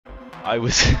I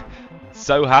was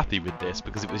so happy with this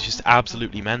because it was just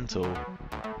absolutely mental.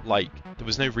 Like, there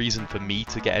was no reason for me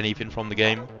to get anything from the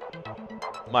game.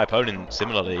 My opponent,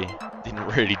 similarly, didn't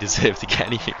really deserve to get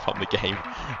anything from the game.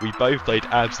 We both played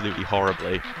absolutely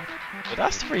horribly. But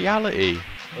that's the reality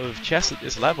of chess at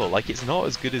this level. Like, it's not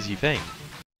as good as you think.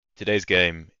 Today's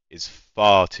game is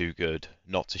far too good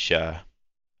not to share.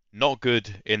 Not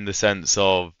good in the sense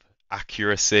of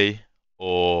accuracy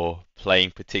or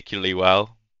playing particularly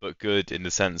well, but good in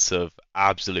the sense of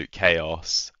absolute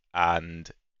chaos. And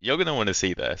you're going to want to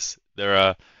see this. There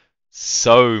are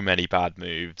so many bad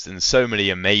moves and so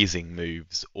many amazing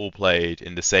moves all played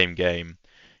in the same game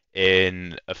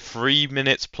in a 3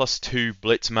 minutes plus 2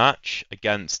 blitz match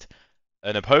against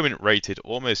an opponent rated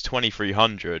almost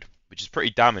 2300, which is pretty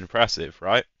damn impressive,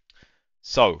 right?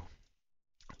 So,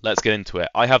 let's get into it.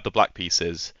 I have the black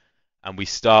pieces, and we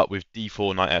start with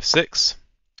d4, knight f6,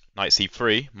 knight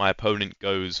c3. My opponent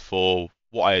goes for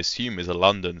what I assume is a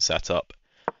London setup,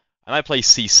 and I play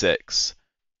c6,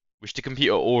 which the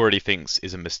computer already thinks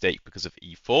is a mistake because of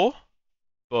e4,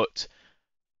 but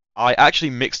I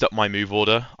actually mixed up my move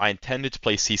order. I intended to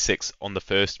play c6 on the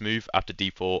first move after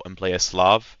d4 and play a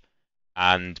Slav,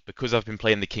 and because I've been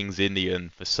playing the King's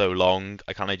Indian for so long,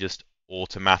 I kind of just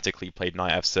automatically played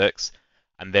knight f6,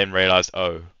 and then realized,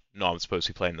 oh, no, I'm supposed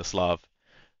to be playing the Slav.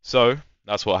 So,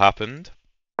 that's what happened.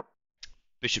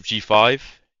 Bishop g5,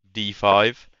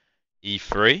 d5,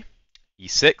 e3,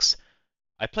 e6.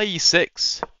 I play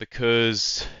e6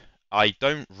 because I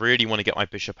don't really want to get my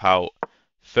bishop out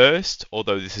first,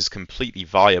 although this is completely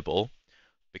viable,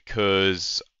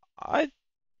 because I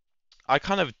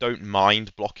kind of don't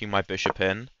mind blocking my bishop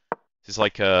in. This is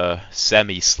like a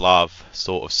semi-Slav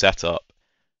sort of setup,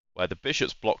 where the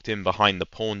bishop's blocked in behind the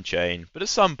pawn chain, but at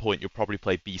some point you'll probably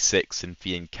play b6 and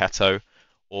fianchetto,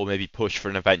 or maybe push for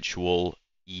an eventual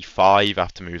e5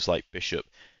 after moves like bishop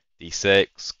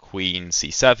d6, queen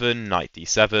c7, knight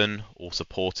d7, all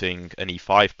supporting an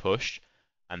e5 push,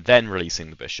 and then releasing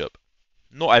the bishop.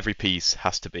 Not every piece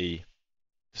has to be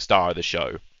the star of the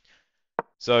show.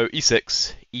 So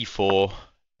e6, e4,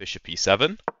 bishop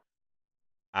e7,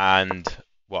 and,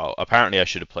 well, apparently I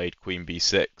should have played queen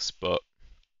b6, but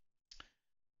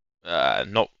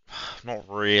not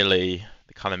really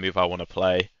the kind of move I want to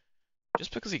play,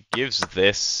 just because it gives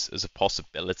this as a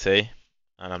possibility,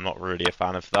 and I'm not really a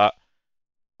fan of that.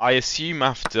 I assume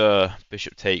after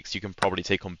bishop takes, you can probably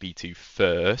take on b2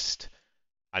 first,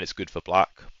 and it's good for black,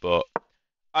 but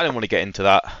I don't want to get into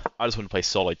that. I just want to play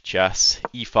solid chess.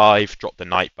 e5, drop the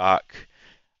knight back,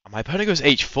 and my opponent goes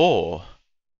h4.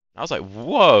 And I was like,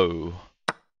 whoa,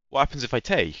 what happens if I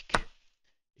take?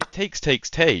 If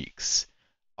takes,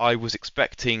 I was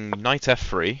expecting knight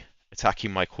f3,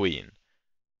 attacking my queen.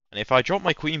 And if I drop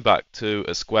my queen back to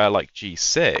a square like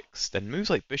g6, then moves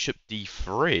like bishop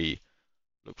d3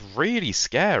 look really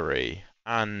scary.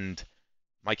 And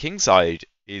my kingside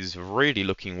is really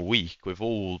looking weak with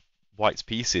all white's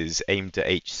pieces aimed at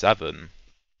h7.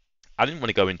 I didn't want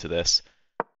to go into this,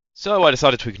 so I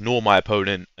decided to ignore my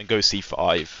opponent and go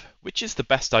c5, which is the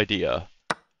best idea.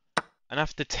 And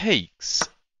after takes,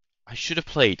 I should have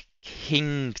played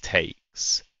king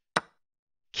takes.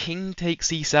 King takes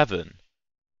e7.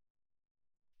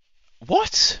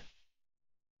 What?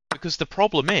 Because the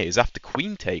problem is, after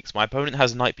queen takes, my opponent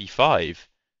has knight b5,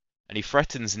 and he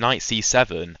threatens knight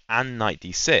c7 and knight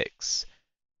d6.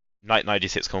 Knight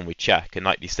d6 coming with check, and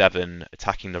knight d7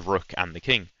 attacking the rook and the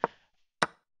king.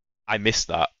 I missed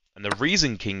that, and the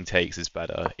reason king takes is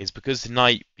better is because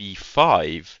knight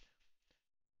b5,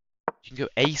 you can go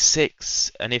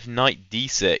a6, and if knight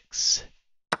d6,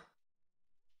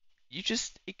 you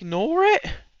just ignore it.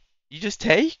 You just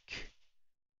take.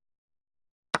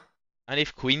 And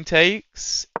if queen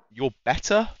takes, you're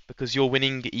better because you're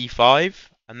winning e5,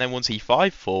 and then once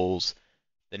e5 falls,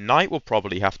 the knight will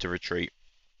probably have to retreat.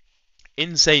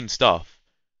 Insane stuff.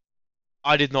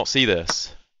 I did not see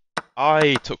this.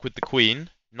 I took with the queen,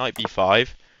 knight b5,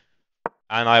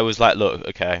 and I was like, look,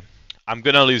 okay, I'm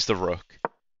going to lose the rook.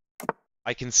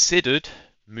 I considered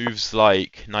moves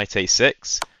like knight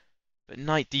a6, but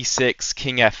knight d6,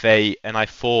 king f8, and I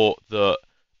thought that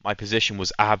my position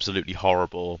was absolutely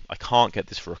horrible. I can't get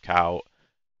this rook out,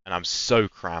 and I'm so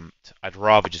cramped. I'd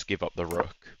rather just give up the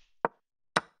rook.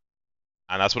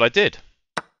 And that's what I did.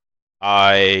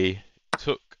 I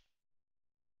took...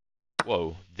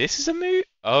 Whoa, this is a move?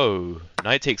 Oh,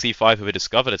 knight takes e5 with a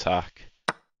discovered attack.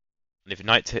 And if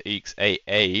knight takes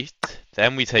a8,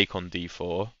 then we take on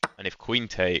d4. And if queen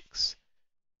takes,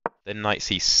 then knight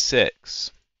c6.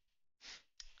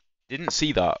 Didn't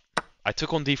see that. I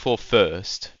took on d4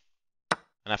 first,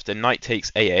 and after knight takes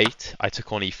a8, I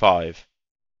took on e5.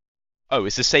 Oh,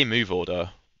 it's the same move order.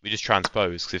 We just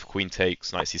transpose, because if queen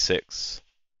takes knight c6,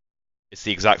 it's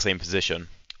the exact same position.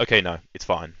 Okay, no, it's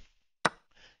fine.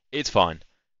 It's fine.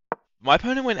 My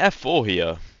opponent went f4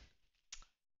 here.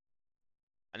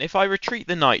 And if I retreat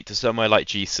the knight to somewhere like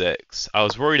g6, I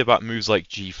was worried about moves like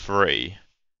g3.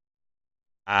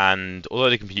 And although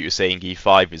the computer's saying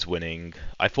e5 is winning,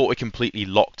 I thought it completely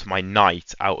locked my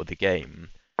knight out of the game.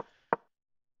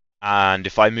 And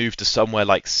if I move to somewhere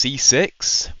like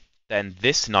c6, then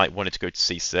this knight wanted to go to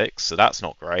c6, so that's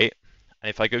not great. And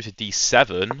if I go to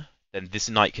d7, then this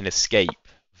knight can escape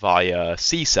via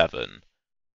c7.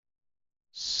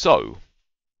 So,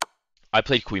 I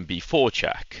played queen b4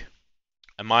 check.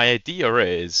 And my idea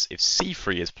is, if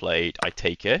c3 is played, I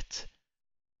take it.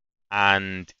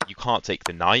 And you can't take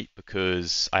the knight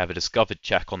because I have a discovered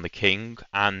check on the king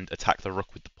and attack the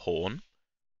rook with the pawn.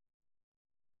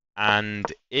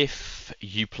 And if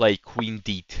you play queen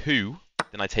d2,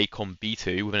 then I take on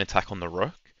b2 with an attack on the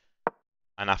rook.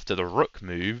 And after the rook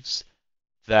moves,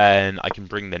 then I can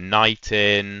bring the knight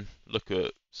in, look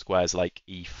at squares like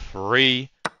e3,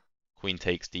 queen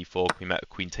takes d4,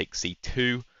 queen takes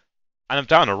c2, and I'm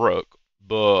down a rook,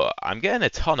 but I'm getting a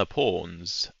ton of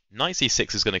pawns. Knight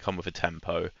c6 is going to come with a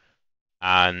tempo,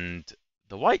 and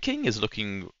the white king is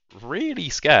looking really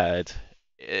scared.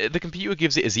 The computer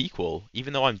gives it as equal,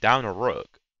 even though I'm down a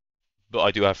rook, but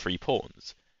I do have 3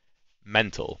 pawns.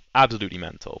 Mental. Absolutely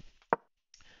mental.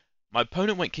 My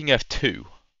opponent went king f2.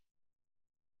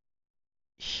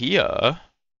 Here,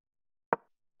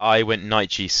 I went knight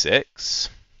g6.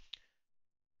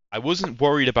 I wasn't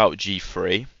worried about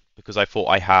g3, because I thought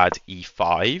I had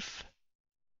e5,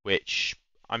 which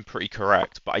I'm pretty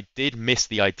correct, but I did miss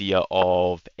the idea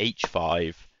of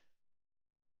h5.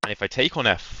 And if I take on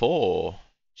f4,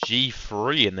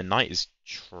 g3 and the knight is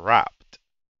trapped.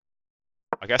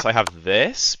 I guess I have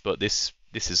this, but this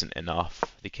isn't enough.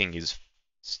 The king is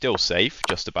still safe,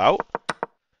 just about.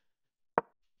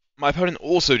 My opponent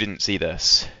also didn't see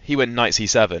this. He went knight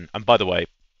c7, and by the way,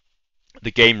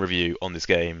 the game review on this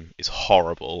game is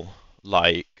horrible.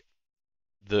 Like,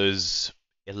 there's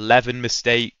 11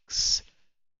 mistakes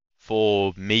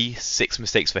for me, 6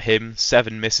 mistakes for him,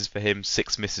 7 misses for him,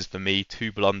 6 misses for me,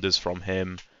 2 blunders from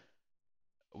him.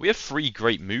 We have 3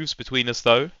 great moves between us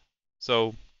though,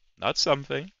 so that's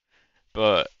something.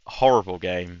 But horrible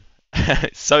game.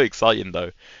 It's so exciting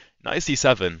though. Knight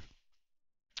c7,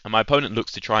 and my opponent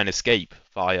looks to try and escape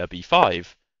via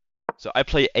b5. So I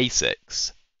play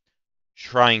a6,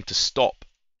 trying to stop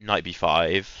knight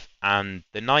b5, and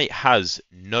the knight has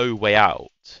no way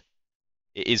out.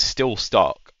 It is still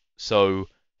stuck. So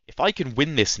if I can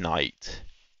win this knight,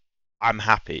 I'm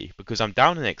happy, because I'm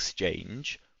down in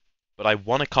exchange, but I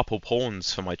won a couple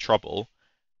pawns for my trouble,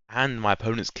 and my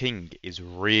opponent's king is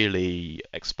really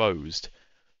exposed.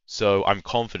 So I'm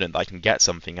confident that I can get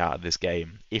something out of this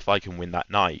game if I can win that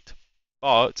knight.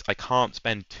 But I can't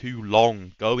spend too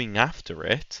long going after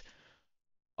it,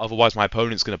 otherwise my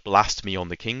opponent's going to blast me on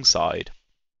the king side.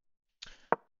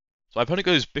 So my opponent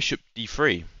goes bishop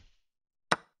d3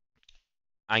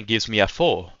 and gives me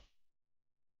f4.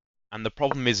 And the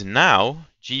problem is now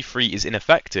g3 is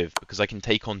ineffective because I can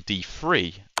take on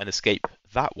d3 and escape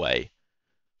that way.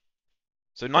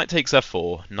 So knight takes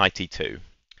f4, knight e2.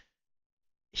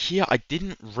 Here I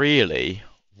didn't really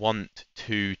want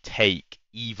to take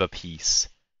either piece,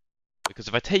 because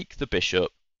if I take the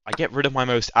bishop, I get rid of my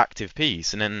most active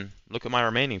piece, and then look at my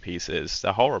remaining pieces,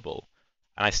 they're horrible.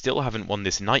 And I still haven't won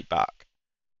this knight back.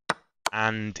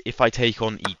 And if I take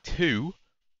on e2,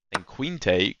 then queen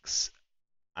takes,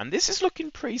 and this is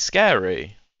looking pretty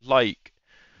scary. Like,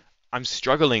 I'm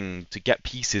struggling to get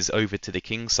pieces over to the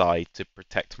king side to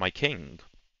protect my king.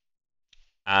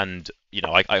 And, you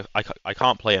know, I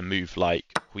can't play a move like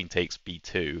queen takes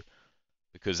b2,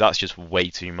 because that's just way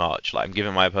too much. Like, I'm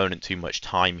giving my opponent too much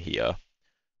time here.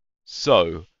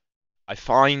 So, I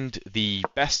find the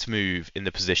best move in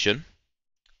the position.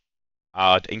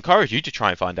 I'd encourage you to try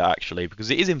and find out, actually, because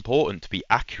it is important to be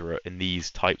accurate in these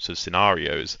types of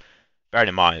scenarios. Bearing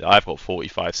in mind, I've got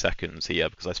 45 seconds here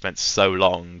because I spent so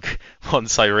long.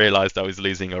 Once I realised I was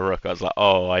losing a rook, I was like,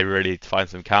 oh, I really need to find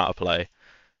some counterplay.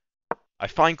 I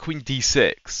find queen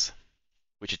d6,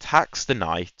 which attacks the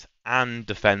knight and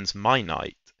defends my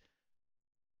knight.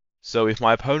 So if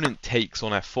my opponent takes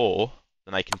on f4,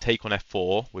 then I can take on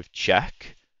f4 with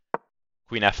check,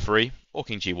 queen f3, or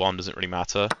king g1, doesn't really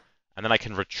matter, and then I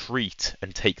can retreat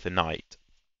and take the knight.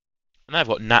 And I've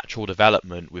got natural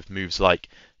development with moves like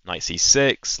knight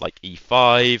c6, like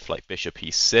e5, like bishop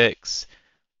e6.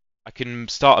 I can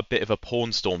start a bit of a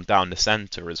pawn storm down the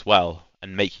centre as well,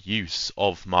 and make use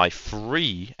of my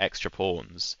 3 extra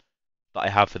pawns. that I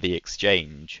have for the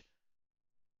exchange,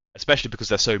 especially because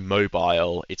they're so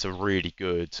mobile, it's a really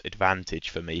good advantage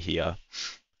for me here.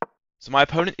 So my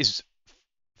opponent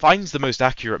finds the most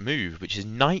accurate move, which is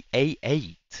knight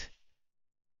a8.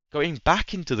 Going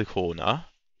back into the corner,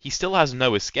 he still has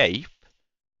no escape.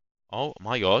 Oh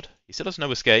my god, he still has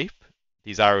no escape.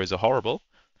 These arrows are horrible.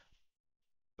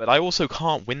 But I also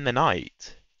can't win the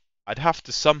knight. I'd have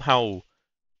to somehow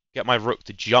get my rook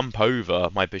to jump over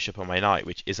my bishop and my knight,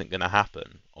 which isn't going to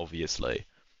happen, obviously.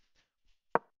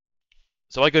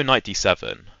 So I go knight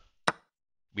d7.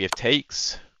 We have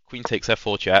takes, queen takes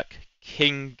f4 check,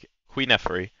 king, queen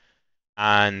f3,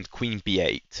 and queen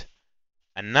b8.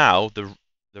 And now, the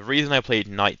reason I played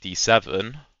knight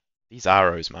d7, these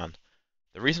arrows, man.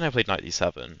 The reason I played knight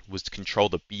d7 was to control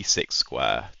the b6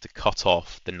 square to cut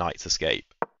off the knight's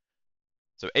escape.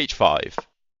 So h5.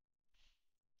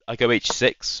 I go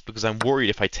h6 because I'm worried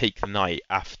if I take the knight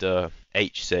after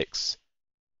h6,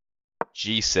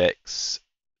 g6,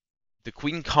 the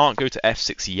queen can't go to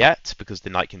f6 yet because the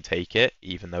knight can take it,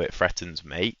 even though it threatens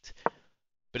mate.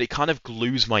 But it kind of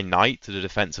glues my knight to the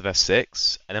defense of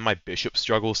f6, and then my bishop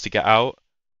struggles to get out.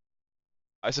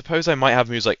 I suppose I might have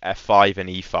moves like f5 and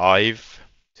e5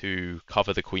 to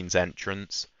cover the queen's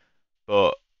entrance,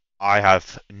 but I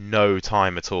have no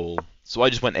time at all. So I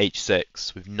just went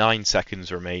h6 with 9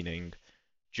 seconds remaining,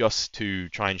 just to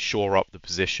try and shore up the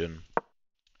position.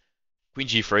 Queen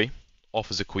g3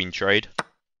 offers a queen trade.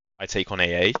 I take on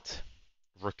a8,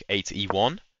 rook a to e1,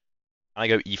 and I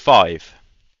go e5,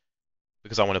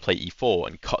 because I want to play e4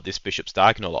 and cut this bishop's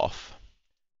diagonal off.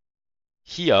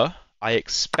 Here, I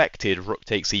expected rook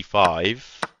takes e5,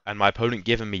 and my opponent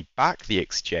giving me back the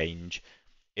exchange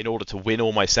in order to win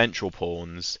all my central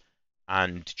pawns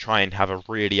and try and have a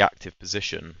really active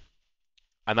position.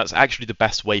 And that's actually the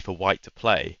best way for white to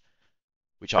play,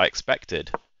 which I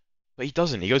expected. But he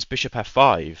doesn't, he goes bishop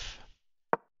f5.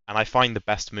 And I find the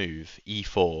best move,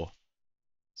 e4.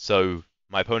 So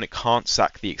my opponent can't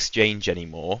sack the exchange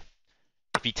anymore.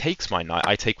 If he takes my knight,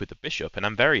 I take with the bishop, and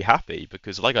I'm very happy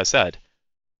because, like I said,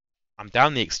 I'm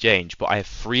down the exchange, but I have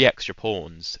 3 extra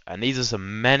pawns, and these are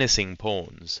some menacing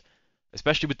pawns,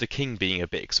 especially with the king being a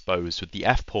bit exposed, with the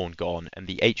f pawn gone and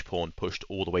the h pawn pushed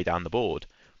all the way down the board.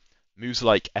 Moves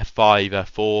like f5,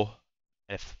 f4,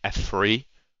 f3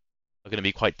 are going to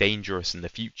be quite dangerous in the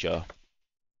future.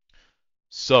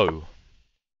 So,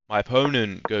 my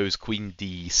opponent goes queen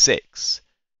d6,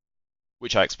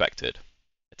 which I expected,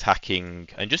 attacking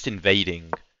and just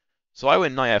invading. So I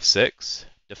went knight f6,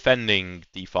 defending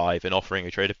d5 and offering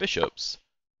a trade of bishops.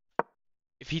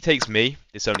 If he takes me,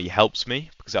 this only helps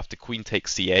me, because after queen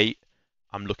takes c8,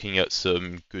 I'm looking at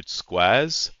some good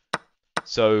squares.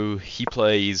 So he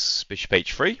plays bishop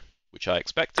h3, which I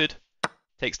expected,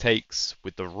 takes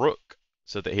with the rook,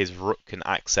 so that his rook can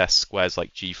access squares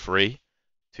like g3,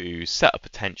 to set up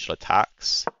potential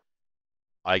attacks.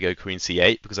 I go queen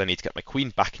c8 because I need to get my queen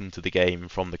back into the game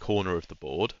from the corner of the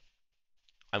board.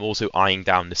 I'm also eyeing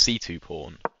down the c2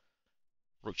 pawn.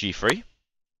 Rook g3,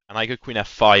 and I go queen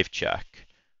f5 check.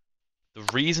 The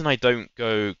reason I don't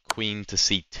go queen to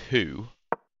c2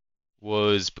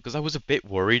 was because I was a bit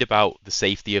worried about the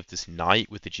safety of this knight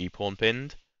with the g-pawn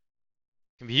pinned.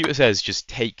 Computer says just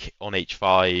take on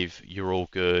h5, you're all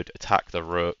good, attack the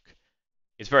rook.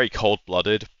 It's very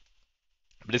cold-blooded,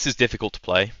 but this is difficult to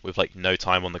play with like no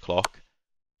time on the clock.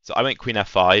 So I went queen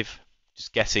f5,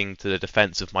 just getting to the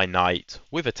defense of my knight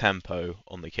with a tempo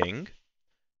on the king.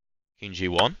 King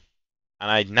g1,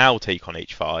 and I now take on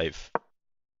h5.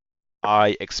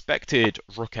 I expected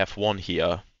rook f1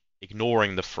 here,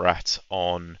 ignoring the threat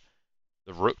on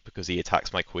the rook because he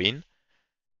attacks my queen.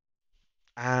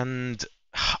 And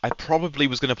I probably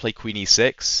was going to play queen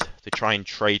e6 to try and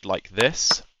trade like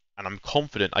this. And I'm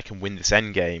confident I can win this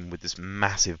endgame with this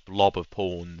massive blob of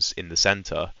pawns in the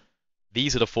center.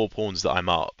 These are the 4 pawns that I'm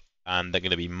up, and they're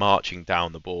going to be marching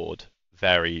down the board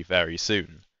very, very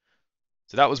soon.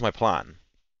 So that was my plan.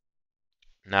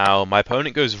 Now, my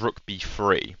opponent goes rook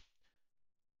b3,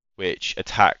 which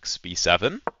attacks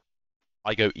b7.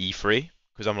 I go e3,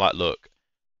 because I'm like, look,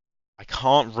 I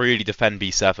can't really defend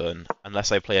b7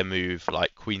 unless I play a move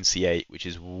like queen c8, which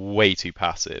is way too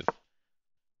passive.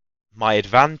 My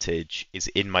advantage is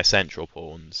in my central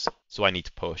pawns, so I need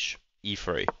to push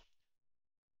e3.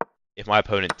 If my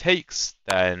opponent takes,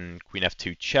 then queen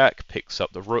f2 check, picks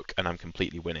up the rook, and I'm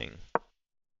completely winning.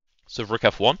 So rook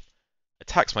f1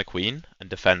 attacks my queen and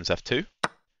defends f2.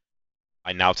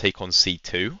 I now take on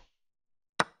c2.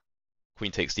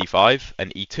 Queen takes d5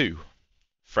 and e2,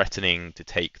 threatening to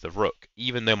take the rook.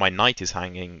 Even though my knight is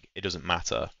hanging, it doesn't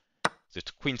matter. So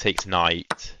queen takes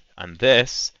knight, and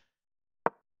this,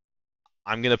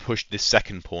 I'm going to push this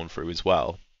second pawn through as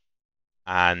well.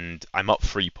 And I'm up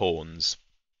 3 pawns.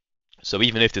 So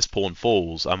even if this pawn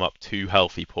falls, I'm up 2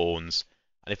 healthy pawns.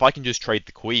 And if I can just trade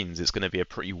the queens, it's going to be a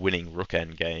pretty winning rook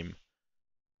endgame.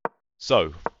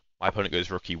 So, my opponent goes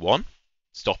rook e1,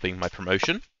 stopping my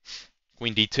promotion.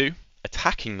 Queen d2,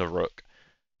 attacking the rook.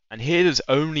 And here there's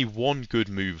only one good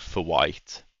move for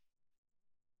white.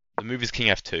 The move is king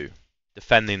f2,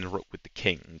 defending the rook with the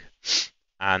king.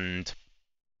 And,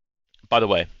 by the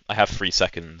way, I have 3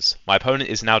 seconds. My opponent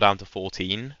is now down to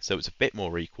 14, so it's a bit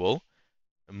more equal.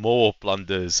 More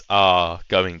blunders are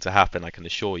going to happen, I can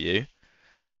assure you.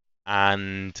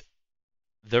 And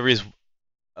there is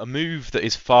a move that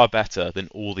is far better than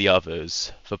all the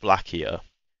others for black here.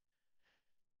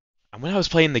 And when I was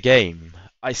playing the game,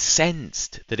 I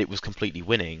sensed that it was completely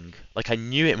winning. Like, I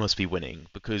knew it must be winning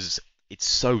because it's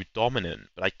so dominant,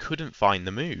 but I couldn't find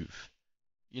the move.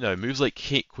 You know, moves like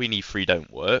queen e3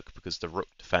 don't work because the rook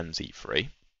defends e3.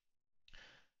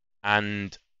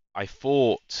 And I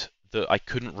thought that I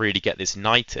couldn't really get this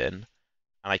knight in,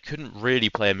 and I couldn't really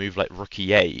play a move like rook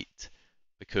e8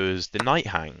 because the knight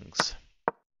hangs.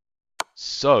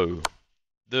 So,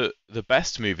 the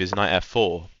best move is knight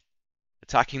f4,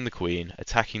 attacking the queen,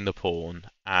 attacking the pawn,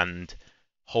 and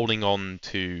holding on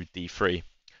to d3.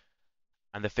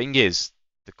 And the thing is,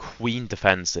 the queen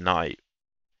defends the knight.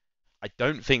 I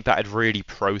don't think that had really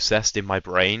processed in my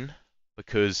brain,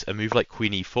 because a move like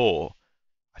queen e4,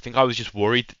 I think I was just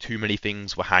worried that too many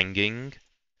things were hanging.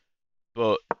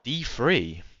 But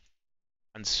d3,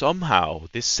 and somehow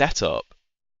this setup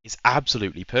is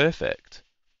absolutely perfect.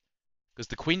 Because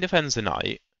the queen defends the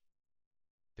knight,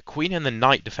 the queen and the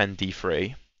knight defend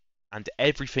d3, and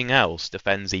everything else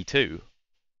defends e2.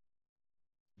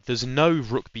 There's no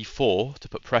rook b4 to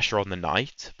put pressure on the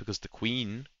knight, because the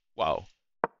queen, well,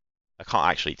 I can't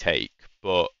actually take,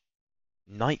 but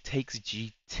knight takes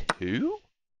g2?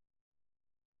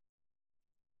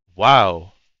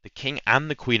 Wow, the king and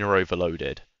the queen are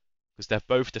overloaded, because they're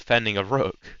both defending a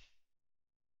rook.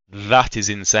 That is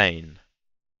insane.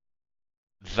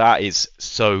 That is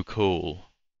so cool.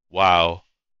 Wow.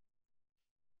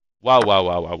 Wow, wow,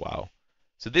 wow, wow, wow.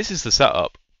 So this is the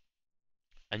setup.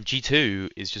 And g2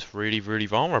 is just really, really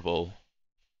vulnerable.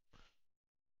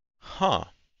 Huh.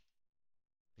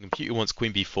 The computer wants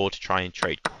queen b4 to try and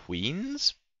trade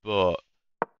queens, but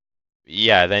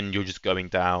yeah, then you're just going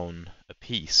down a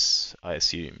piece, I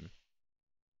assume.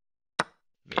 I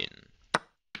mean,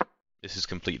 this is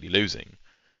completely losing.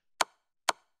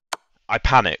 I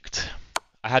panicked.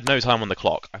 I had no time on the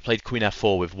clock. I played queen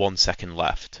f4 with 1 second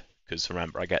left, because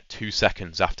remember, I get 2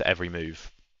 seconds after every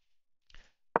move.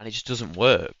 And it just doesn't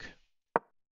work.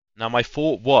 Now, my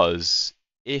thought was,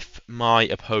 if my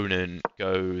opponent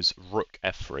goes rook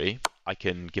f3, I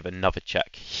can give another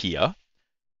check here.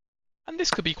 And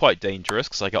this could be quite dangerous,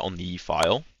 because I get on the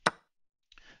e-file.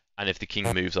 And if the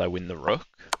king moves, I win the rook,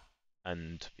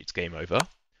 and it's game over.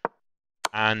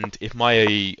 And if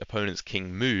my opponent's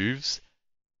king moves,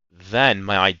 then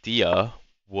my idea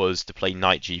was to play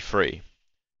knight g3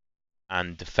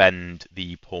 and defend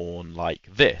the pawn like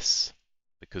this,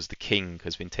 because the king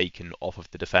has been taken off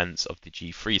of the defense of the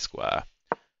g3 square.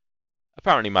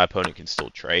 Apparently my opponent can still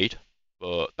trade,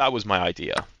 but that was my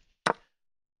idea.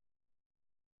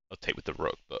 I'll take with the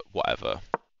rook, but whatever.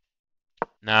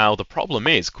 Now the problem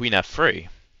is queen f3.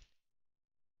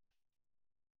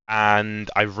 And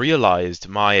I realized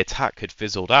my attack had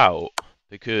fizzled out,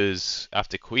 because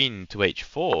after queen to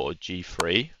h4,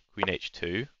 g3, queen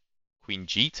h2, queen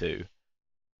g2,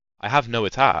 I have no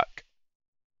attack.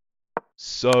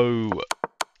 So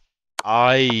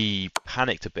I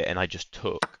panicked a bit and I just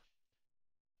took.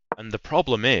 And the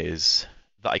problem is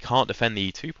that I can't defend the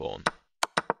e2 pawn.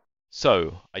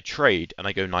 So I trade and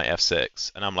I go knight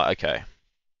f6, and I'm like, okay,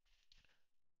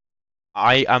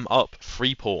 I am up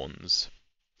 3 pawns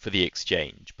for the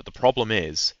exchange, but the problem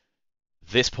is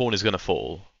this pawn is going to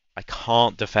fall. I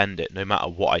can't defend it no matter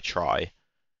what I try.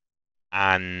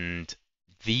 And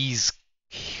these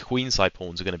queenside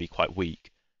pawns are going to be quite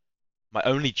weak. My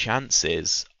only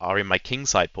chances are in my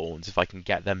kingside pawns if I can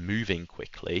get them moving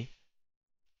quickly.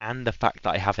 And the fact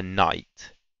that I have a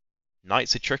knight.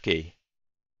 Knights are tricky.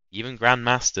 Even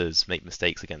grandmasters make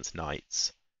mistakes against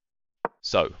knights.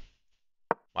 So,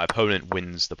 my opponent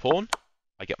wins the pawn.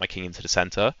 I get my king into the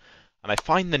center. And I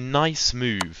find the nice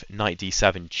move, knight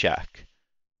d7 check.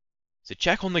 So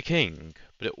check on the king,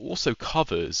 but it also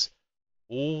covers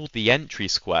all the entry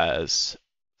squares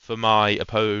for my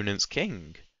opponent's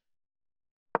king.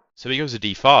 So he goes to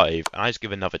d5, and I just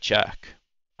give another check.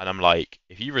 And I'm like,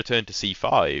 if you return to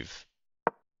c5,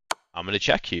 I'm going to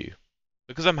check you.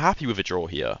 Because I'm happy with a draw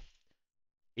here.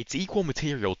 it's equal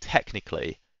material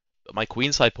technically, but my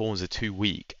queenside pawns are too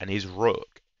weak, and his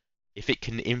rook, if it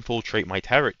can infiltrate my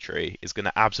territory, is going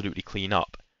to absolutely clean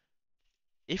up.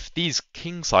 If these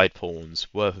kingside pawns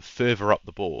were further up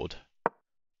the board,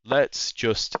 let's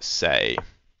just say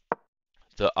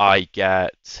that I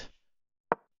get,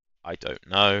 I don't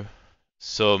know,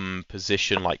 some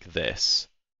position like this.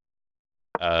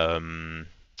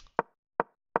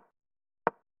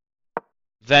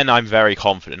 Then I'm very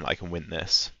confident I can win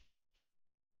this.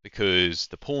 Because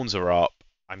the pawns are up,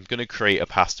 I'm going to create a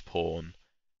passed pawn,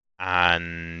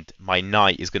 and my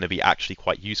knight is going to be actually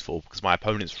quite useful because my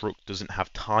opponent's rook doesn't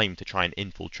have time to try and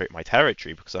infiltrate my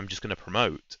territory because I'm just going to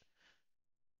promote.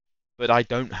 But I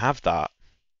don't have that.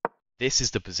 This is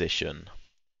the position.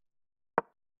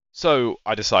 So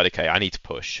I decide, okay, I need to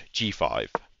push. G5.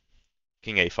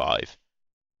 King A5.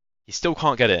 He still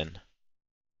can't get in.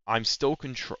 I'm still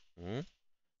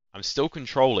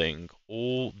controlling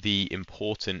all the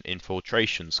important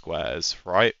infiltration squares,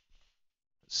 right?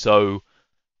 So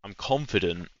I'm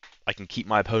confident I can keep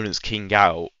my opponent's king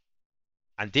out,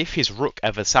 and if his rook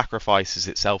ever sacrifices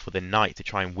itself with a knight to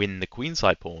try and win the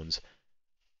queenside pawns,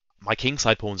 my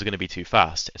kingside pawns are going to be too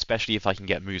fast, especially if I can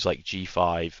get moves like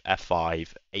G5,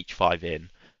 F5, H5 in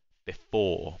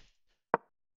before.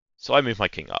 So I move my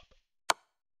king up.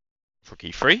 Rook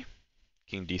E3,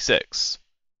 King D6.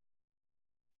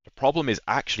 The problem is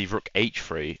actually Rook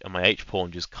H3, and my H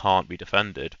pawn just can't be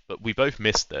defended, but we both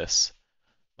missed this.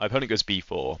 My opponent goes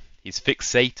B4. He's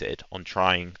fixated on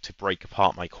trying to break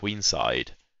apart my queenside.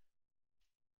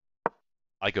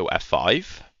 I go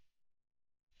F5.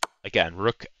 Again,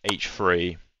 Rook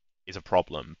H3 is a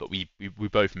problem, but we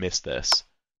both missed this.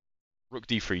 Rook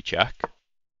D3 check.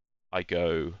 I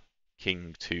go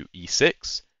King to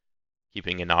E6,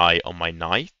 keeping an eye on my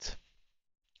knight.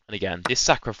 And again, this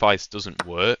sacrifice doesn't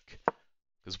work,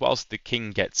 because whilst the king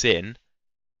gets in,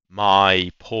 my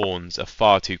pawns are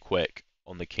far too quick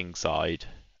on the king side,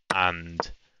 and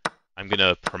I'm going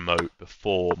to promote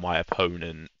before my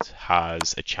opponent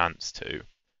has a chance to.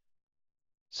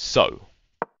 So,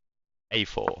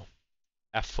 A4,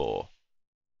 F4,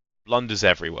 blunders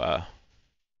everywhere.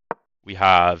 We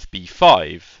have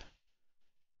B5.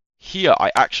 Here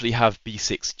I actually have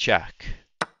B6 check.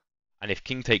 And if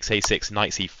king takes A6, knight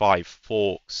C5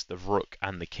 forks the rook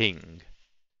and the king.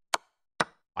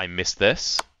 I miss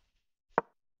this.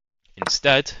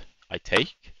 Instead, I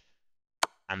take.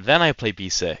 And then I play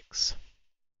B6.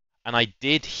 And I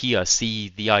did here see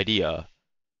the idea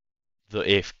that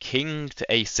if king to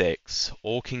A6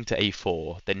 or king to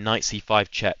A4, then knight C5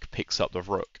 check picks up the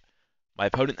rook. My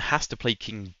opponent has to play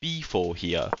king B4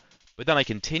 here, but then I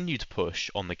continue to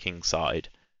push on the king side.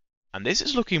 And this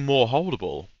is looking more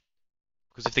holdable.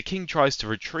 Because if the king tries to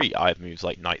retreat, I have moves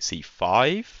like knight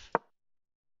c5,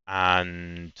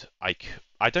 and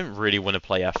I don't really want to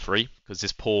play f3, because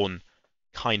this pawn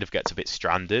kind of gets a bit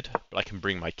stranded, but I can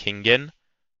bring my king in,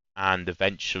 and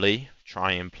eventually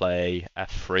try and play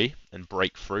f3 and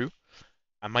break through.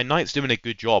 And my knight's doing a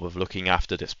good job of looking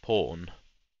after this pawn.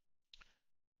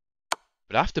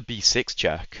 But after b6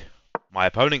 check, my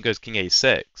opponent goes king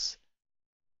a6,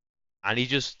 and he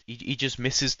just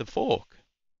misses the fork.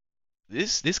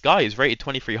 This guy is rated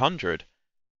 2300,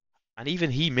 and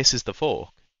even he misses the fork.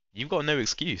 You've got no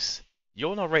excuse.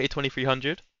 You're not rated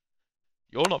 2300.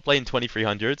 You're not playing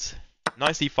 2300s.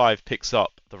 Knight c5 picks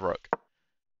up the rook.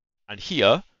 And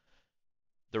here,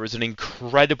 there is an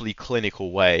incredibly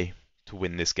clinical way to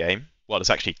win this game. Well, there's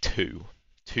actually two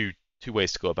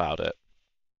ways to go about it.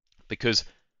 Because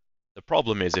the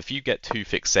problem is, if you get too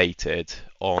fixated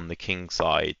on the king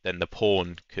side, then the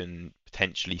pawn can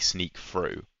potentially sneak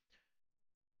through.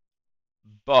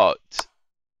 But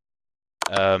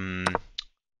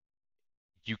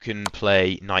you can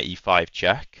play knight e5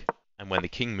 check, and when the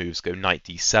king moves, go knight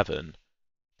d7,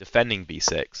 defending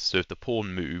b6. So if the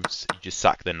pawn moves, you just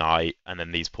sack the knight, and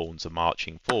then these pawns are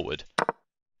marching forward.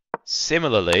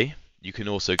 Similarly, you can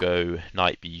also go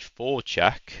knight b4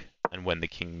 check, and when the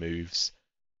king moves,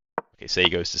 okay, say he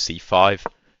goes to c5,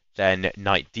 then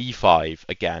knight d5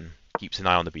 again, keeps an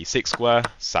eye on the b6 square,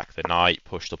 sack the knight,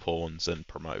 push the pawns, and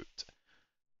promote.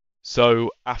 So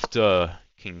after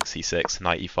king c6,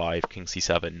 knight e5, king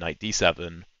c7, knight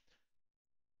d7,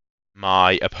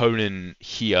 my opponent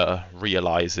here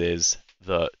realizes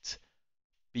that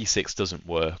b6 doesn't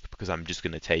work because I'm just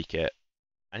going to take it.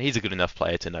 And he's a good enough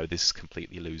player to know this is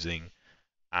completely losing.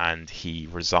 And he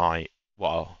resigned.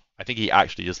 Well, I think he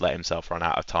actually just let himself run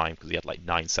out of time because he had like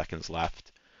 9 seconds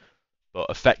left.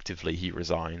 But effectively, he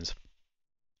resigns.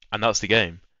 And that's the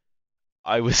game.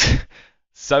 I was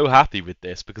so happy with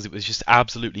this because it was just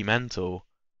absolutely mental.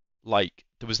 Like,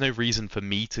 there was no reason for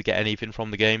me to get anything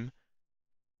from the game.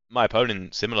 My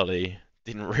opponent, similarly,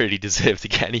 didn't really deserve to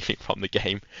get anything from the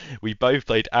game. We both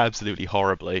played absolutely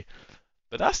horribly.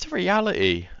 But that's the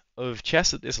reality of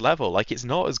chess at this level. Like, it's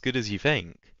not as good as you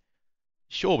think.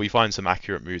 Sure, we find some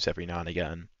accurate moves every now and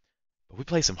again, but we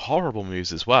play some horrible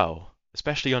moves as well,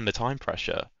 especially under time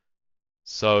pressure.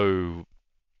 So,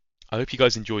 I hope you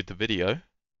guys enjoyed the video.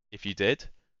 If you did,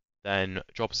 then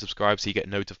drop a subscribe so you get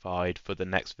notified for the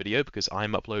next video because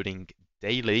I'm uploading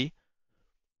daily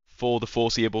for the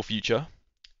foreseeable future.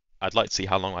 I'd like to see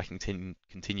how long I can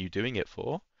continue doing it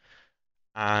for.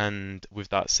 And with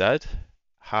that said,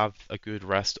 have a good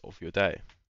rest of your day.